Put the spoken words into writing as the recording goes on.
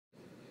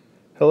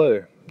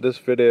Hello, this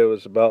video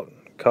is about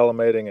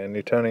collimating a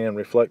Newtonian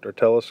reflector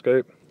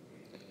telescope,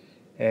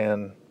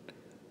 and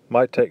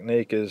my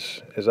technique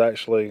is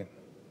actually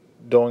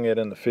doing it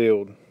in the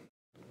field.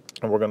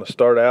 And we're going to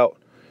start out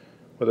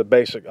with a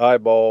basic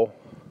eyeball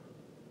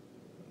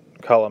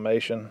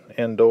collimation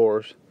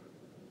indoors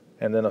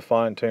and then a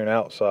fine-tune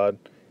outside.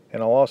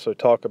 And I'll also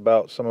talk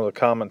about some of the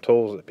common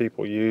tools that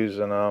people use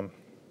and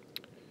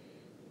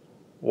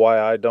why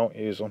I don't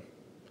use them.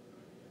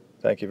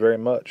 Thank you very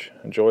much.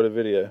 Enjoy the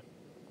video.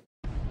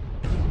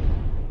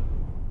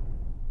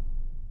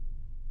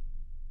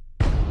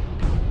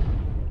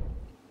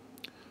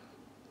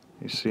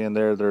 You see in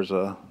there's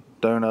a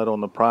donut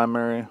on the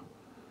primary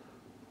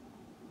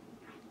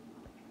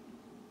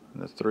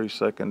and the 3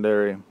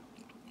 secondary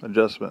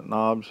adjustment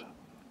knobs.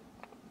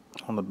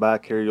 On the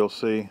back here you'll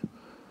see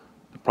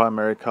the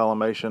primary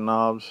collimation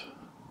knobs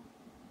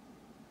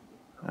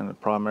and the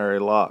primary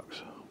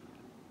locks.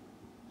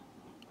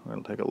 We're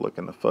going to take a look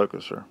in the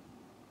focuser.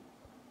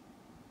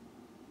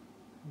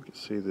 You can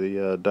see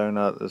the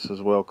donut. This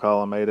is well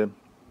collimated.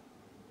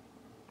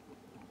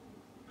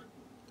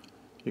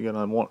 You're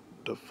going to want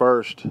to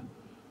first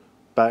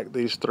back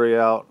these three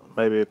out,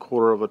 maybe a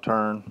quarter of a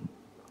turn,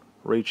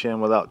 reach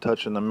in without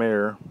touching the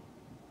mirror,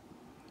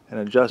 and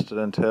adjust it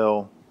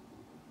until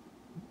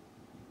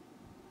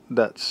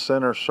that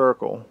center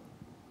circle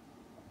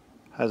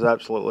has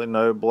absolutely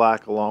no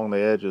black along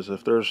the edges.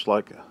 If there's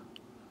like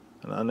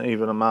an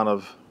uneven amount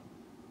of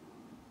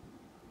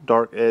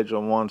dark edge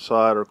on one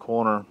side or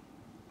corner,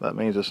 that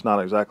means it's not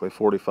exactly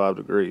 45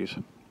 degrees.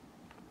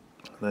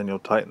 Then you'll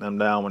tighten them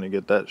down when you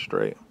get that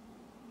straight.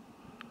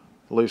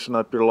 Loosen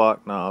up your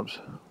lock knobs.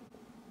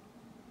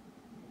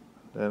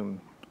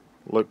 Then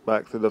look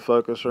back through the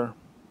focuser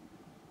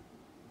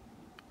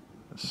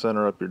and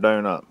center up your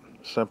donut.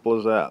 Simple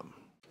as that.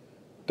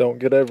 Don't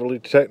get overly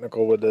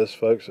technical with this,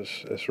 folks.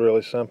 It's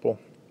really simple.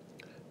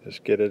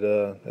 Just get it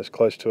as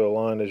close to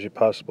aligned as you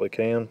possibly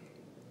can,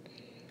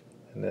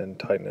 and then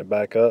tighten it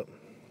back up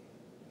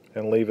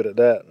and leave it at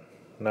that.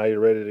 Now you're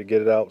ready to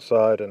get it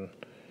outside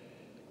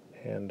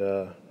and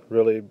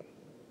really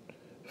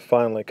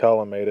finely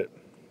collimate it.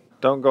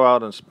 Don't go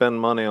out and spend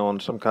money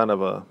on some kind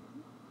of a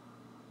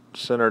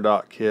center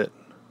dot kit.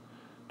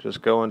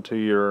 Just go into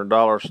your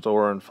dollar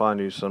store and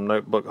find you some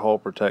notebook hole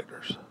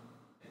protectors.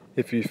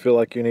 If you feel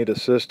like you need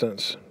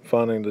assistance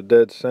finding the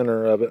dead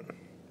center of it,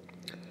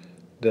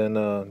 then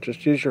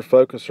just use your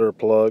focuser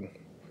plug,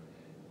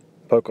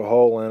 poke a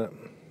hole in it.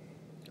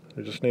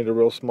 You just need a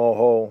real small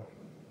hole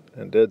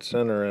and dead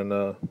center, and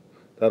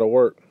that'll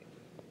work.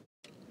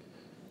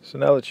 So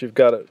now that you've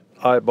got it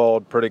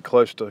eyeballed pretty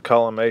close to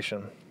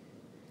collimation,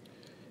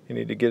 you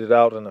need to get it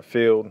out in the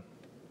field,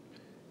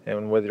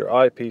 and with your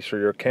eyepiece or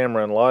your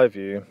camera in live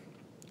view,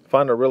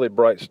 find a really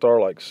bright star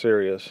like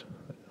Sirius.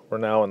 We're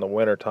now in the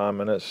winter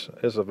time and it's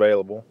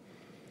available.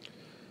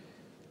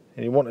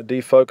 And you want to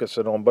defocus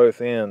it on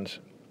both ends.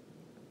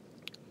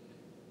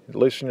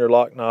 Loosen your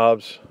lock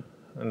knobs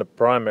in the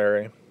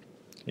primary.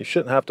 You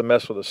shouldn't have to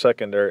mess with the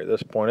secondary at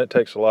this point. It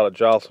takes a lot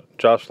of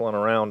jostling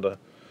around to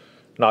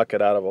knock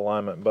it out of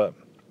alignment, but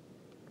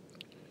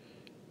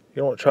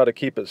you want to try to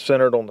keep it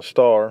centered on the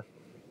star.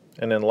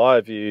 And in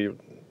live view,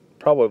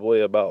 probably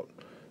about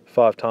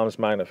 5 times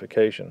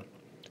magnification.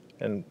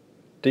 And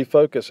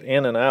defocus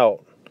in and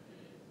out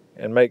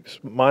and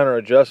make minor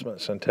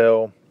adjustments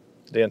until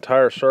the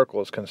entire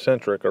circle is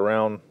concentric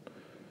around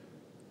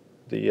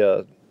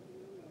the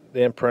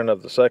imprint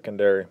of the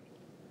secondary.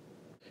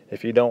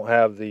 If you don't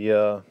have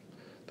the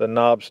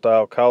knob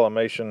style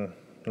collimation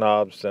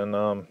knobs, then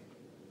and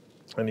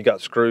you got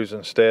screws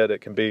instead,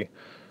 it can be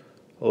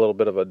a little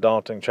bit of a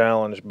daunting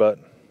challenge, but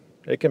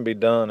it can be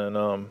done,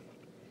 and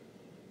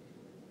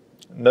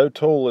no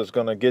tool is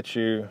going to get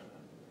you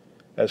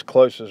as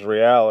close as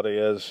reality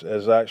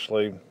as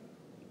actually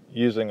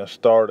using a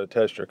star to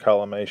test your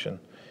collimation.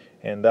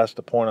 And that's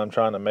the point I'm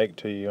trying to make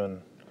to you,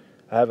 and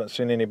I haven't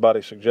seen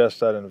anybody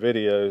suggest that in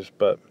videos,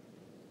 but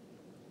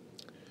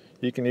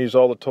you can use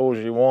all the tools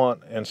you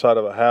want inside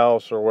of a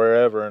house or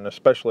wherever, and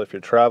especially if you're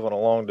traveling a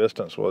long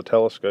distance with a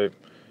telescope,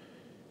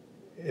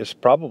 it's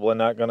probably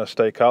not going to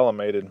stay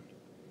collimated,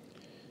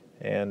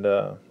 and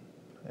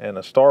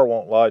a star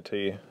won't lie to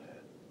you.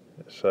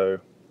 So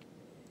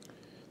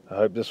I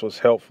hope this was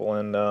helpful,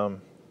 and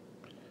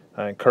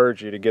I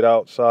encourage you to get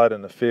outside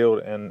in the field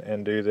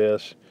and do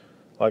this.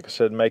 Like I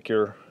said, make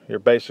your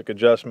basic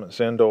adjustments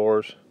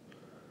indoors,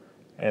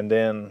 and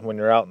then when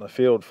you're out in the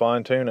field,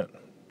 fine tune it.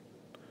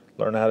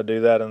 Learn how to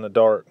do that in the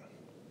dark,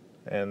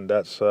 and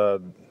that's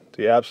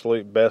the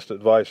absolute best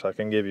advice I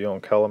can give you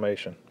on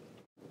collimation.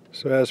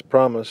 So as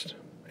promised,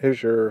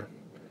 here's your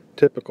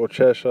typical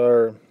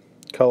Cheshire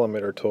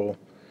collimator tool,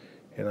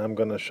 and I'm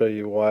going to show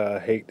you why I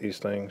hate these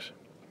things.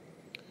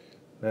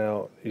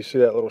 Now, you see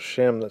that little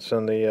shim that's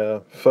in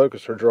the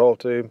focuser draw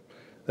tube?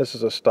 This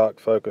is a stock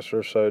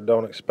focuser, so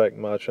don't expect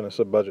much, and it's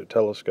a budget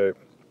telescope.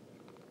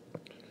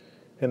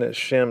 And it's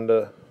shimmed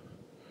to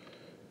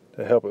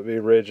help it be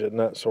rigid and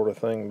that sort of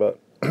thing. But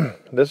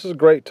this is a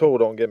great tool,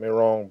 don't get me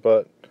wrong,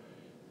 but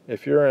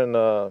if you're in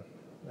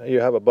you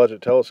have a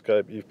budget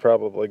telescope, you've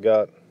probably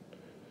got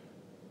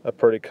a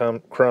pretty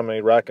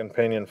crummy rack and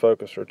pinion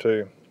focuser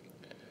too.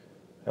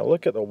 Now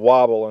look at the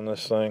wobble in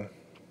this thing.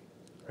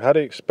 How do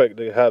you expect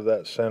to have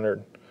that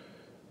centered?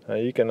 Now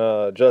you can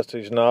adjust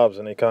these knobs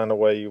any kind of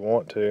way you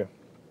want to,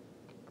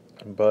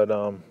 but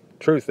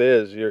truth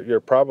is you're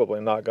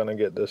probably not going to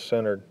get this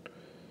centered.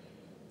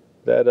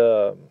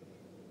 That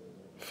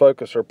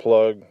focuser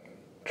plug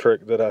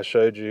trick that I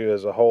showed you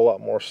is a whole lot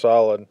more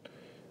solid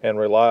and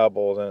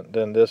reliable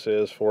than this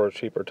is for a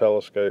cheaper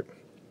telescope.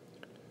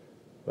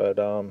 But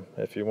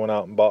if you went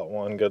out and bought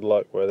one, good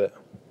luck with it.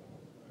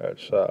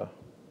 It's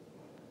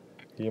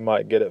you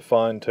might get it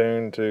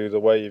fine-tuned to the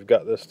way you've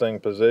got this thing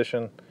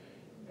positioned,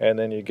 and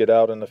then you get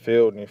out in the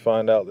field and you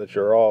find out that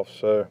you're off.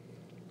 So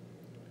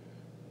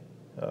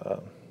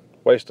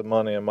waste of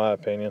money, in my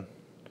opinion.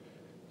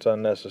 It's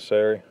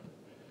unnecessary.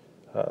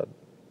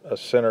 A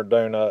center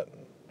donut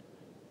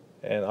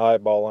and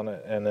eyeballing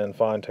it and then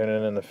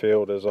fine-tuning in the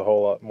field is a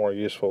whole lot more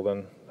useful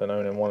than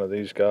owning one of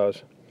these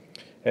guys.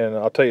 And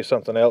I'll tell you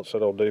something else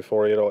it'll do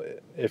for you.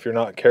 If you're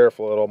not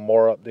careful, it'll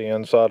moor up the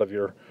inside of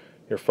your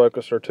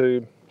focuser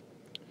tube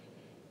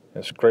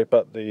and scrape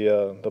up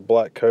the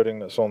black coating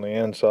that's on the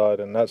inside,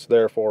 and that's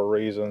there for a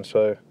reason.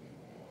 So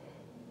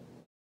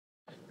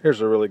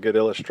here's a really good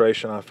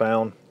illustration I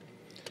found,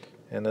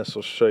 and this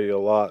will show you a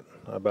lot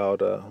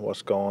about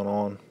what's going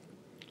on.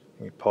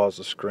 You can pause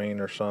the screen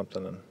or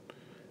something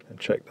and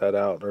check that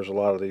out. There's a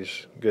lot of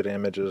these good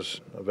images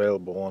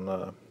available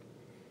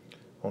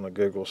on a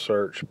Google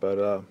search.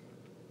 But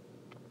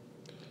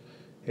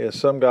yeah,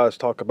 some guys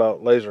talk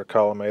about laser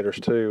collimators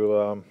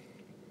too.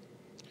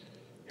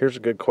 Here's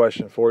a good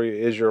question for you.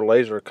 Is your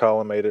laser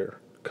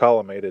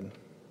collimated?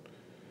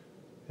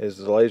 Is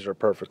the laser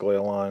perfectly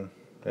aligned?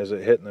 Is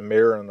it hitting the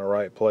mirror in the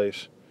right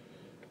place?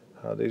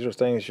 These are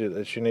things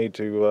that you need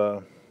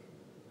to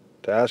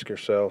ask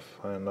yourself.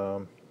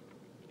 And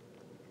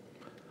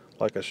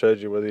like I showed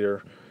you with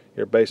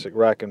your basic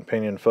rack and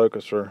pinion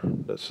focuser,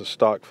 that's a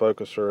stock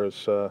focuser,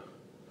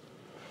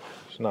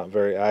 it's not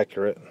very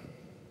accurate.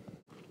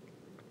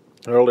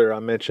 Earlier I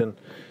mentioned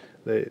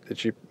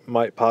that you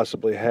might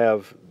possibly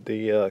have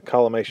the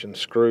collimation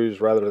screws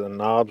rather than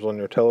knobs on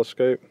your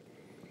telescope,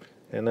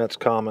 and that's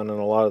common in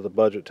a lot of the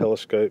budget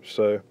telescopes.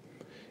 So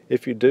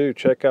if you do,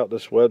 check out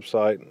this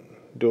website,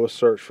 do a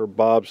search for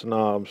Bob's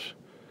Knobs,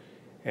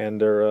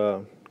 and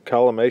they're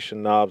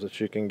collimation knobs that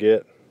you can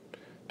get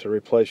to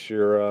replace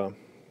your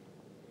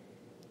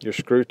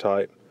screw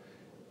type.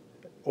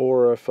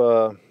 Or if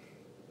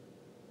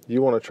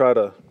you want to try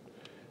to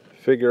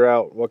figure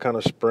out what kind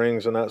of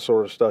springs and that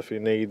sort of stuff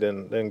you need,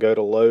 then go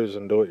to Lowe's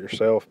and do it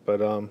yourself.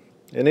 But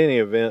in any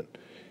event,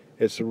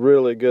 it's a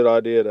really good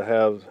idea to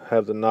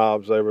have the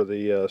knobs over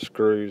the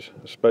screws,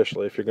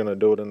 especially if you're going to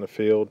do it in the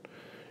field.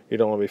 You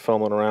don't want to be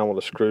fumbling around with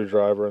a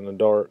screwdriver in the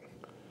dark.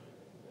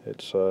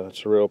 It's a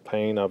real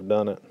pain. I've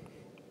done it.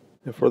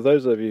 And for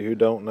those of you who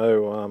don't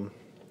know,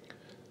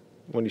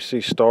 when you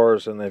see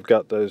stars and they've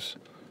got those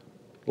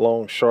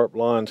long sharp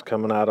lines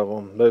coming out of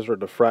them, those are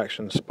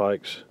diffraction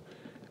spikes,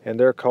 and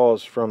they're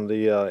caused from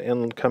the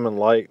incoming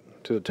light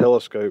to the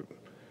telescope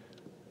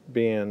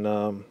being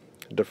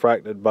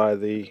diffracted by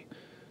the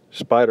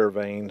spider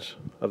vanes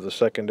of the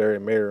secondary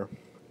mirror.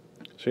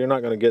 So you're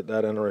not going to get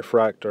that in a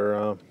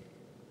refractor.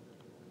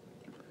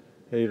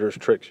 There's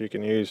tricks you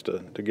can use to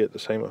get the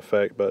same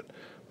effect, but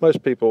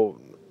most people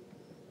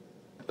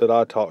that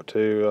I talk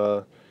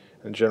to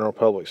in general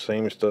public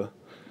seems to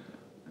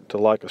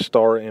like a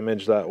star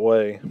image that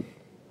way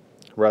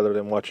rather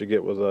than what you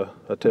get with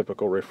a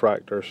typical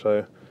refractor.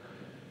 So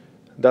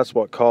that's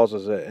what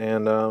causes it.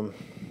 And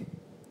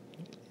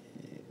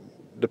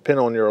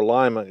depending on your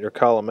alignment, your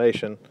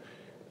collimation,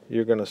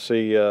 you're going to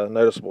see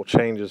noticeable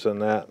changes in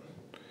that,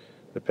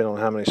 depending on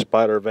how many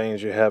spider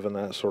vanes you have and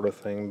that sort of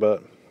thing.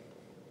 But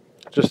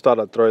just thought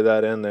I'd throw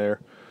that in there.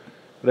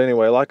 But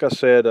anyway, like I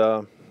said,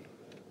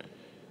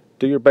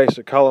 do your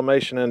basic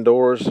collimation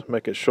indoors,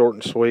 make it short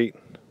and sweet.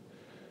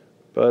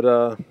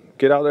 But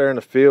get out there in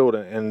the field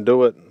and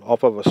do it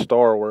off of a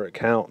star where it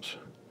counts.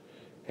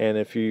 And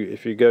if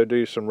you go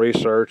do some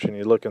research and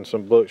you look in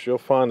some books, you'll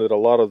find that a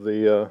lot of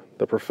the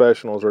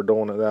professionals are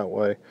doing it that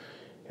way.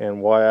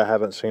 And why I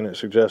haven't seen it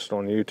suggested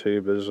on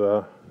YouTube is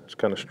it's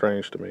kind of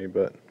strange to me.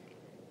 But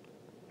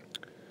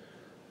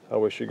I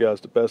wish you guys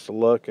the best of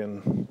luck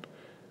and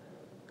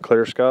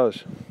clear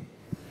skies.